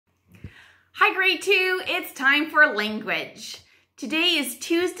Hi grade 2, it's time for language. Today is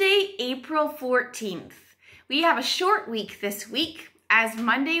Tuesday, April 14th. We have a short week this week as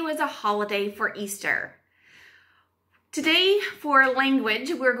Monday was a holiday for Easter. Today for language,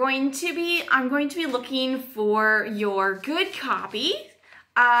 I'm going to be looking for your good copy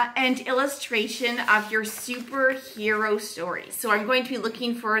and illustration of your superhero story. So I'm going to be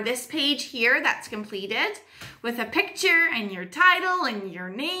looking for this page here that's completed with a picture and your title and your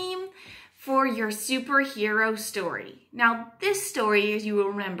name for your superhero story. Now, this story, as you will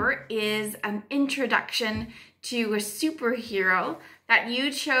remember, is an introduction to a superhero that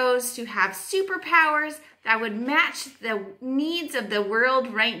you chose to have superpowers that would match the needs of the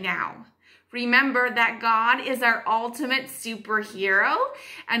world right now. Remember that God is our ultimate superhero,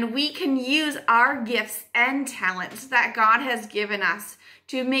 and we can use our gifts and talents that God has given us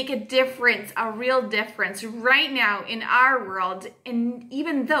to make a difference, a real difference right now in our world. And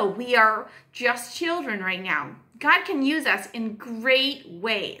even though we are just children right now, God can use us in great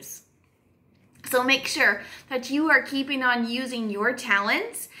ways. So make sure that you are keeping on using your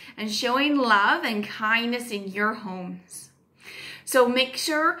talents and showing love and kindness in your homes. So make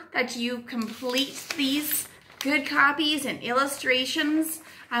sure that you complete these good copies and illustrations.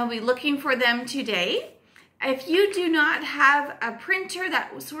 I'll be looking for them today. If you do not have a printer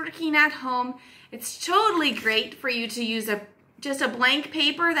that was working at home, it's totally great for you to use just a blank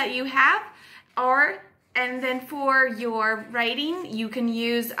paper that you have, and then for your writing, you can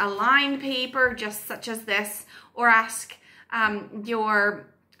use a lined paper just such as this, or ask your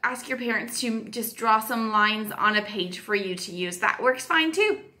parents to just draw some lines on a page for you to use. That works fine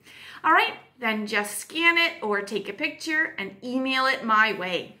too. All right, then just scan it or take a picture and email it my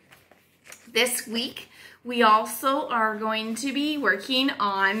way. This week, we also are going to be working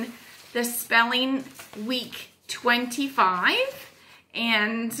on the Spelling Week 25.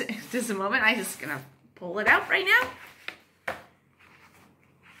 And just a moment, I'm just gonna pull it out right now.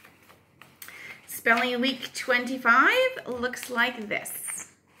 Spelling Week 25 looks like this.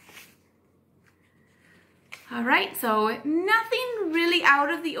 All right, so nothing really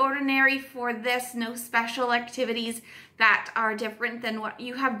out of the ordinary for this, no special activities that are different than what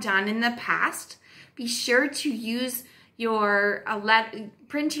you have done in the past. Be sure to use your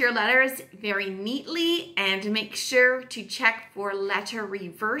print your letters very neatly and make sure to check for letter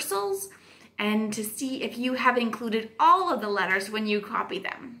reversals and to see if you have included all of the letters when you copy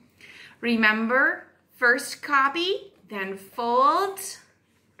them. Remember, first copy, then fold,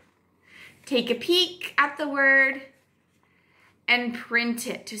 take a peek at the word, and print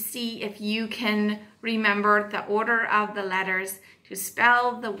it to see if you can remember the order of the letters to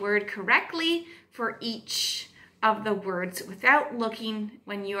spell the word correctly for each of the words without looking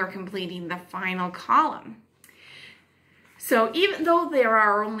when you are completing the final column. So even though there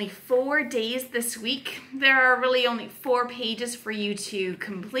are only 4 days this week, there are really only 4 pages for you to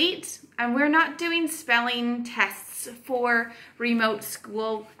complete, and we're not doing spelling tests for remote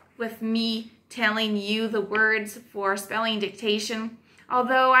school with me telling you the words for spelling dictation,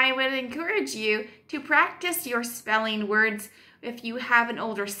 although I would encourage you to practice your spelling words if you have an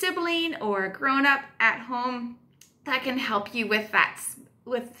older sibling or a grown-up at home that can help you with that,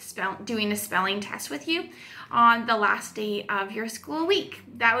 doing a spelling test with you on the last day of your school week.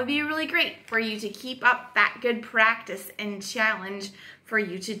 That would be really great for you to keep up that good practice and challenge for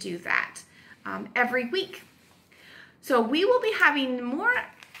you to do that every week. So we will be having more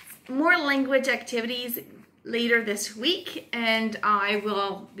language activities later this week, and I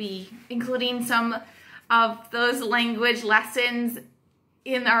will be including some of those language lessons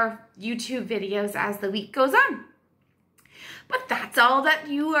in our YouTube videos as the week goes on. But that's all that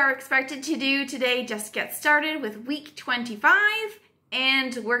you are expected to do today. Just get started with week 25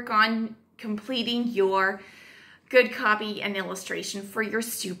 and work on completing your good copy and illustration for your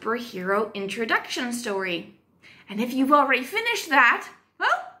superhero introduction story. And if you've already finished that, well,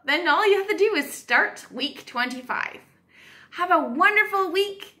 then all you have to do is start week 25. Have a wonderful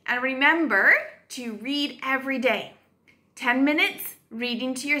week, and remember to read every day. 10 minutes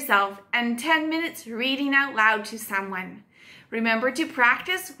reading to yourself and 10 minutes reading out loud to someone. Remember to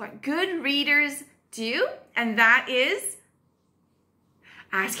practice what good readers do, and that is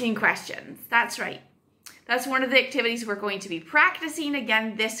asking questions. That's right. That's one of the activities we're going to be practicing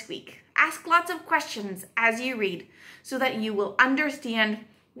again this week. Ask lots of questions as you read so that you will understand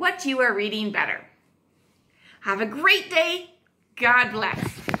what you are reading better. Have a great day. God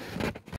bless.